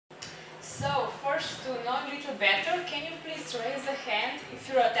developers to know a little better, can you please raise a hand if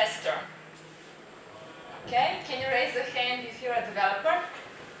you're a tester? Okay, can you raise a hand if you're a developer?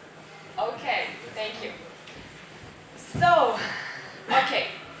 Okay, thank you. So, okay,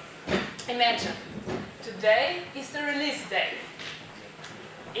 imagine, today is the release day.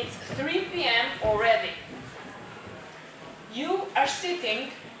 It's 3 p.m. already. You are sitting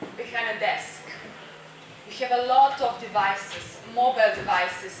behind a desk. You have a lot of devices, mobile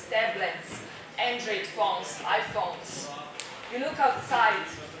devices, tablets, Android phones, iPhones. You look outside,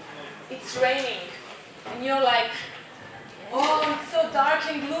 it's raining, and you're like, oh, it's so dark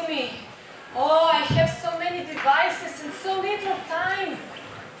and gloomy. Oh, I have so many devices and so little time.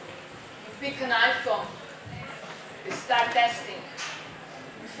 You pick an iPhone, you start testing,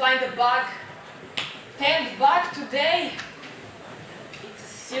 you find a bug, 10th bug today. It's a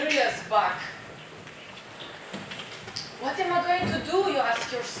serious bug. What am I going to do, you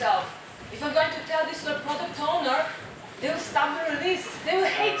ask yourself? If I'm going to tell this to a product owner, they will stop the release, they will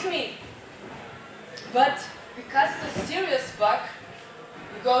hate me. But because it's a serious bug,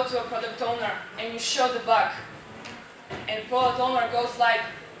 you go to a product owner and you show the bug. And product owner goes like,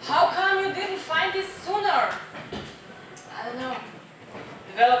 how come you didn't find this sooner? I don't know.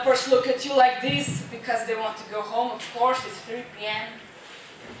 Developers look at you like this because they want to go home, of course, it's 3 p.m.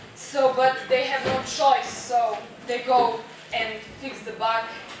 So, but they have no choice, so they go and fix the bug,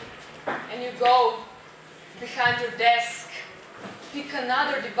 and you go behind your desk, pick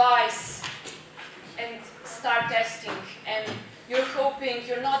another device, and start testing. And you're hoping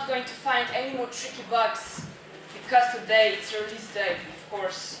you're not going to find any more tricky bugs, because today it's release day, of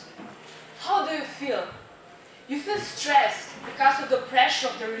course. How do you feel? You feel stressed because of the pressure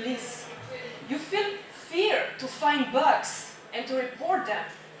of the release. You feel fear to find bugs and to report them.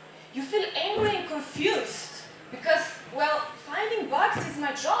 You feel angry and confused because, well, finding bugs is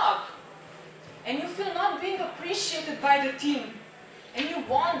my job. And you feel not being appreciated by the team. And you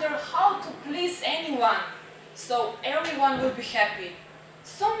wonder how to please anyone so everyone will be happy.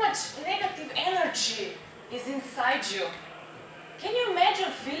 So much negative energy is inside you. Can you imagine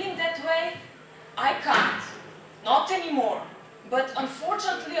feeling that way? I can't. Not anymore. But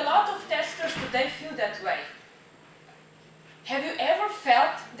unfortunately, a lot of testers today feel that way. Have you ever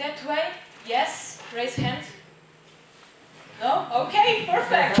felt that way? Yes? Raise hand. No? Okay,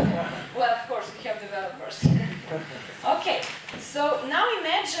 perfect. Well, of course, we have developers. Okay, so now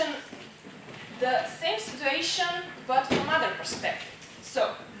imagine the same situation, but from other perspective.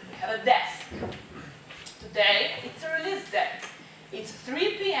 So, you have a desk. Today, it's a release day. It's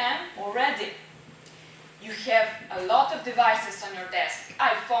 3 p.m. already. You have a lot of devices on your desk.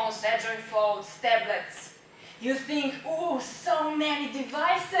 iPhones, Android phones, tablets. You think, ooh, so many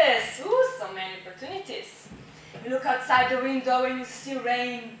devices, ooh, so many opportunities. You look outside the window and you see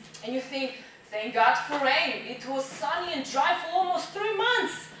rain, and you think, thank God for rain. It was sunny and dry for almost 3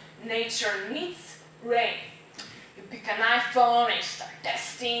 months. Nature needs rain. You pick an iPhone and you start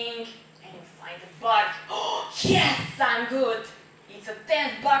testing, and you find a bug. Oh, yes, I'm good. It's a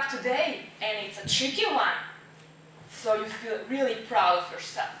 10th bug today, and it's a tricky one. So you feel really proud of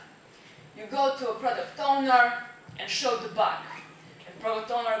yourself. You go to a product owner and show the bug. And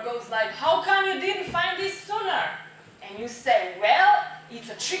product owner goes like, how come you didn't find this sooner? And you say, well, it's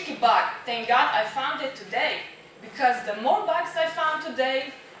a tricky bug. Thank God I found it today. Because the more bugs I found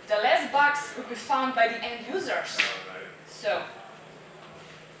today, the less bugs will be found by the end users. So,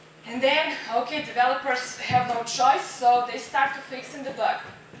 and then, okay, developers have no choice, so they start to fixing the bug.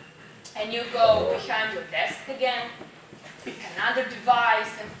 And you go behind your desk again, pick another device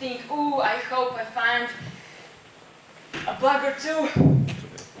and think, ooh, I hope I find a bug or two.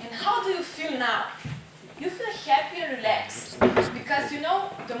 And how do you feel now? You feel happy and relaxed. Because you know,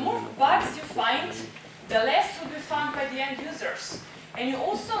 the more bugs you find, the less will be found by the end users. And you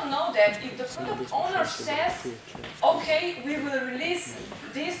also know that if the product owner says, okay, we will release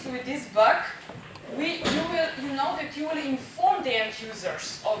this with this bug, you know that you will inform the end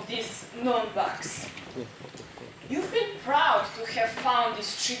users of these known bugs. You feel proud to have found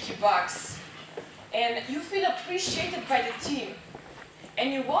these tricky bugs, and you feel appreciated by the team,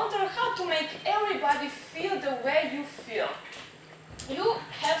 and you wonder how to make everybody feel the way you feel. You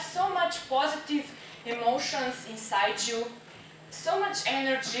have so much positive emotions inside you, so much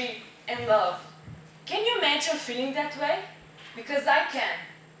energy and love. Can you imagine feeling that way? Because I can.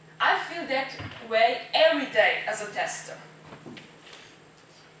 I feel that way every day as a tester.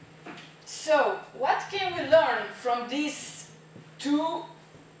 So, what can we learn from these two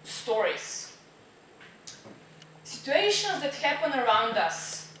stories? Situations that happen around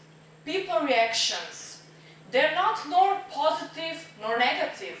us, people reactions, they're not nor positive nor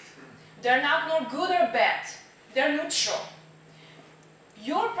negative. They're not nor good or bad. They're neutral.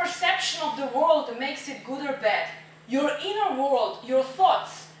 Your perception of the world makes it good or bad. Your inner world, your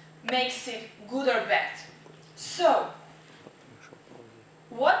thoughts, makes it good or bad. So,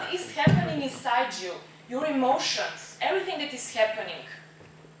 what is happening inside you, your emotions, everything that is happening,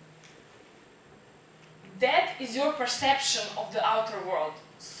 that is your perception of the outer world.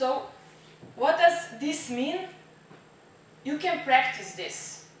 So, what does this mean? You can practice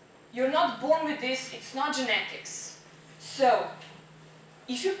this. You're not born with this, it's not genetics. So,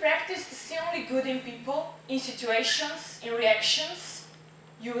 if you practice to see only good in people, in situations, in reactions,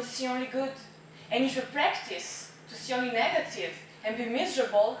 you will see only good. And if you practice to see only negative and be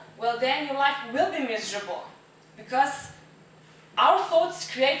miserable, well then your life will be miserable. Because our thoughts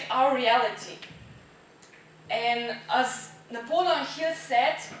create our reality. And as Napoleon Hill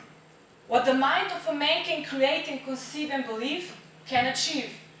said, what the mind of a man can create and conceive and believe, can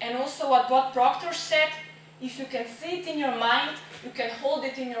achieve. And also what Bob Proctor said, if you can see it in your mind, you can hold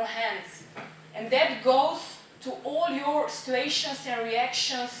it in your hands. And that goes to all your situations and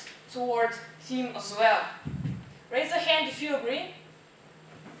reactions toward him as well. Raise a hand if you agree.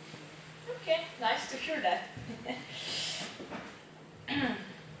 Okay, nice to hear that.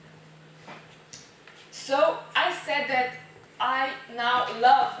 So I said that I now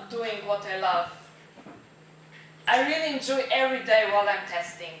love doing what I love. I really enjoy every day while I'm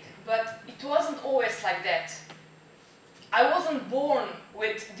testing, but it wasn't always like that. I wasn't born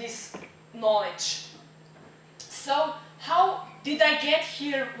with this knowledge. So how did I get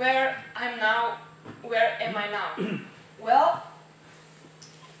here where I'm now? Where am I now? Well,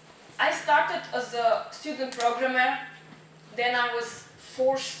 I started as a student programmer, then I was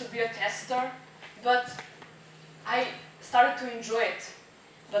forced to be a tester, but I started to enjoy it.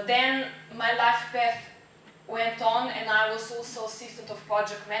 But then my life path went on and I was also assistant of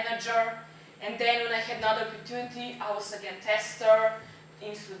project manager, and then when I had another opportunity, I was again tester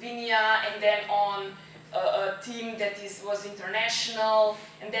in Slovenia, and then on a team that was international,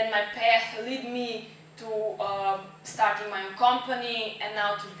 and then my path led me to starting my own company and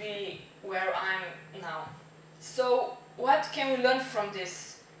now to be where I'm now. So what can we learn from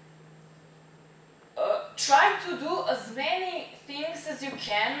this? Try to do as many things as you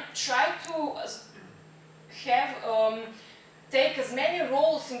can, try to take as many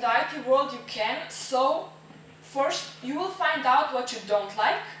roles in the IT world you can. So first you will find out what you don't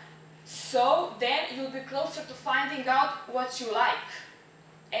like, so then you'll be closer to finding out what you like.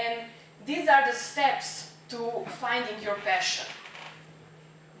 And these are the steps to finding your passion.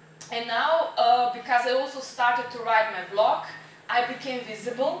 And now, because I also started to write my blog, I became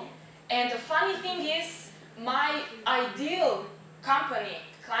visible. And the funny thing is, my ideal company,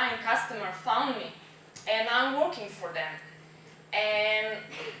 client, customer found me, and I'm working for them. And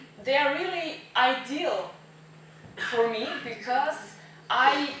they are really ideal for me because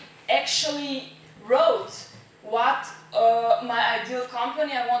I actually wrote what my ideal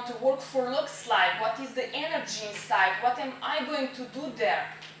company I want to work for looks like, what is the energy inside, what am I going to do there.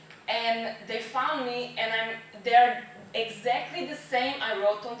 And they found me, and they're exactly the same I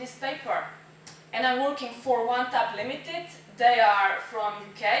wrote on this paper. And I'm working for OneTap Limited. They are from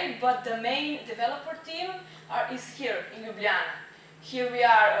UK, but the main developer team is here in Ljubljana. Here we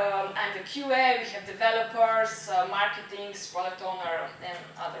are, I'm the QA, we have developers, marketing, product owner, and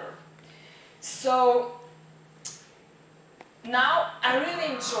other. So now I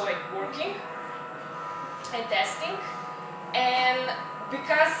really enjoy working and testing, and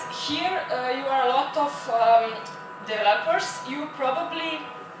because here you are a lot of developers, you probably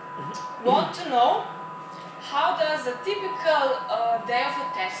want to know how does a typical day of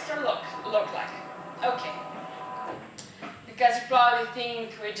a tester look like. Okay, because you probably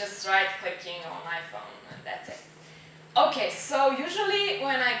think we're just right-clicking on iPhone and that's it. Okay, so usually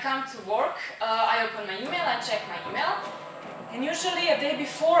when I come to work, I open my email, I check my email, and usually a day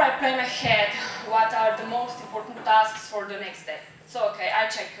before I plan ahead what are the most important tasks for the next day. So okay, I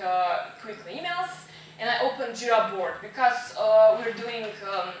check quickly emails, and I open Jira board because we're doing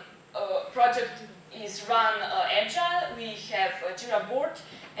project is run agile. We have a Jira board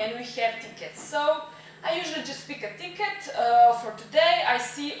and we have tickets. So I usually just pick a ticket for today. I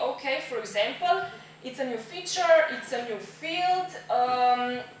see, okay, for example, it's a new feature, it's a new field,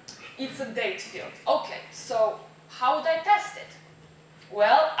 it's a date field. Okay, so how would I test it?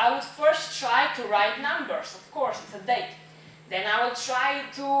 Well, I would first try to write numbers. Of course, it's a date. Then I will try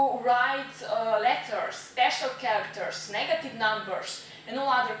to write letters, special characters, negative numbers, and all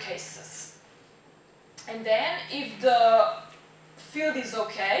other cases. And then, if the field is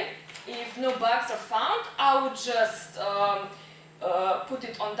okay, if no bugs are found, I would just put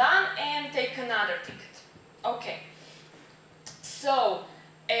it on done and take another ticket. Okay. So,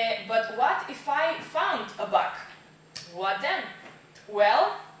 but what if I found a bug? What then?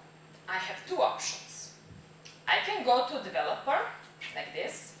 Well, I have two options. I can go to a developer, like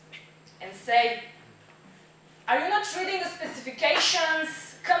this, and say, are you not reading the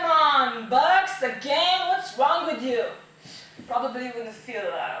specifications? Come on, bugs again, what's wrong with you? Probably wouldn't feel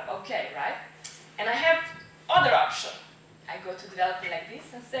okay, right? And I have other option. I go to the developer like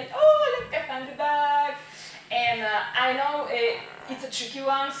this and say, oh, look, I found the bug. And I know it's a tricky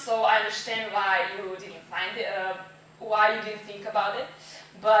one, so I understand why you didn't find it, why you didn't think about it.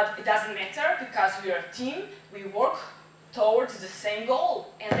 But it doesn't matter, because we are a team, we work towards the same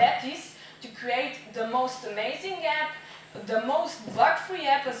goal, and that is to create the most amazing app, the most bug-free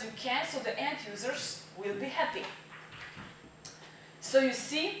app as you can, so the end users will be happy. So you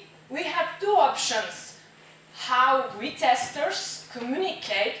see, we have two options, how we testers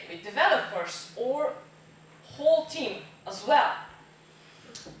communicate with developers or whole team as well.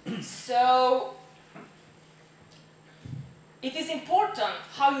 So it is important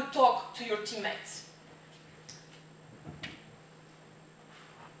how you talk to your teammates.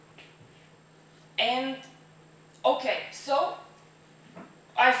 And okay, so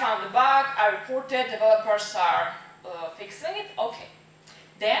I found the bug, I reported, developers are fixing it, okay.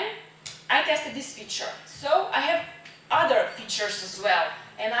 Then I tested this feature. So I have other features as well,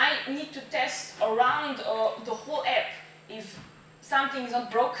 and I need to test around the whole app if something is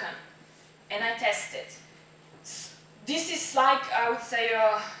not broken, and I test it. This is like, I would say,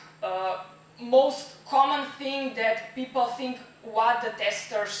 most common thing that people think what the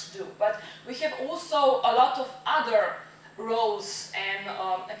testers do. But we have also a lot of other roles and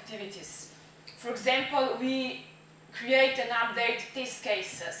activities. For example, we create and update test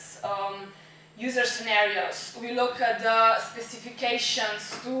cases, user scenarios. We look at the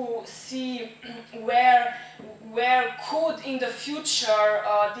specifications to see where could in the future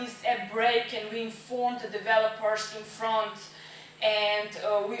this app break, and we inform the developers in front. And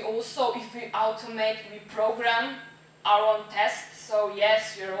we also, if we automate, we program our own tests. So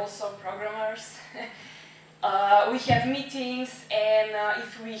yes, we are also programmers. We have meetings, and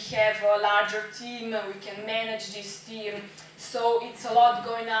if we have a larger team, we can manage this team. So it's a lot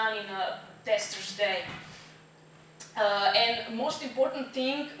going on in a tester's day. And most important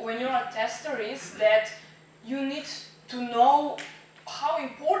thing when you're a tester is that you need to know how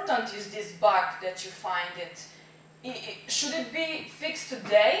important is this bug that you find it. Should it be fixed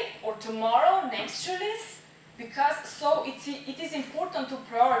today or tomorrow, next release? Because so it is important to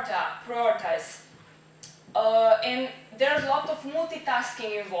prioritize. And there's a lot of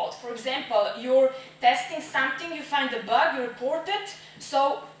multitasking involved. For example, you're testing something, you find the bug, you report it.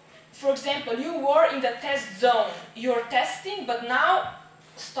 So, for example, you were in the test zone, you're testing, but now,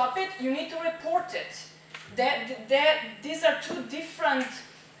 stop it, you need to report it. These are two different,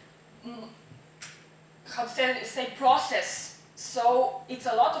 how to say, process. So it's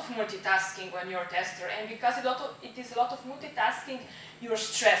a lot of multitasking when you're a tester, and because it is a lot of multitasking, you're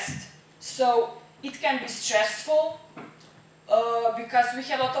stressed. So it can be stressful because we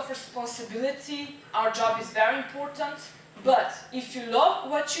have a lot of responsibility. Our job is very important, but if you love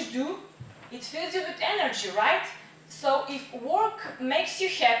what you do, it fills you with energy, right? So if work makes you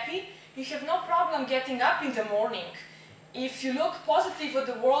happy, you have no problem getting up in the morning. If you look positive at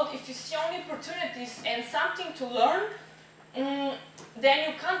the world, if you see only opportunities and something to learn, then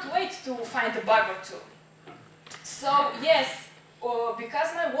you can't wait to find a bug or two. So yes,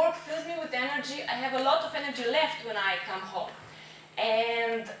 because my work fills me with energy, I have a lot of energy left when I come home.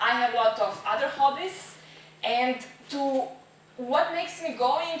 And I have a lot of other hobbies. And what makes me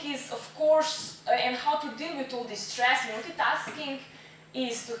going is, of course, and how to deal with all this stress and multitasking,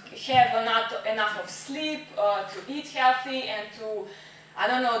 is to have enough of sleep, to eat healthy, and to, I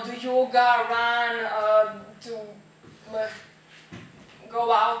don't know, do yoga, run, to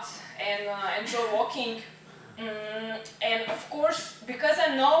go out and enjoy walking. And of course, because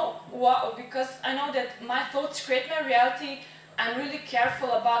I know that my thoughts create my reality, I'm really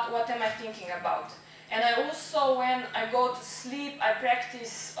careful about what am I thinking about. And I also, when I go to sleep, I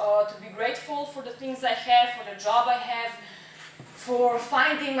practice to be grateful for the things I have, for the job I have, for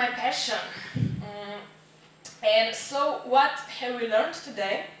finding my passion. And so what have we learned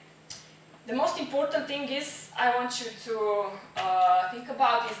today? The most important thing is, I want you to think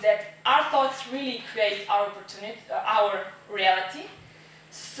about, is that our thoughts really create our opportunity, our reality.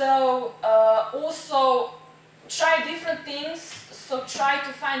 So also try different things. So try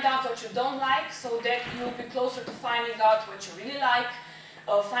to find out what you don't like, so that you'll be closer to finding out what you really like.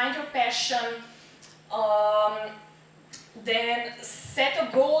 Find your passion. then set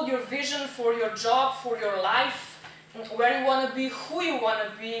a goal, your vision for your job, for your life, where you want to be, who you want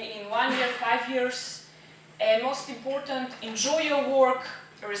to be in 1 year, 5 years. And most important, enjoy your work,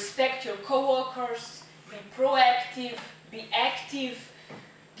 respect your co-workers, be proactive, be active,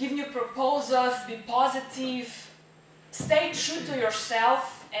 give new proposals, be positive, stay true to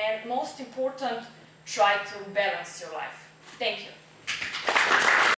yourself, and most important, try to balance your life. Thank you.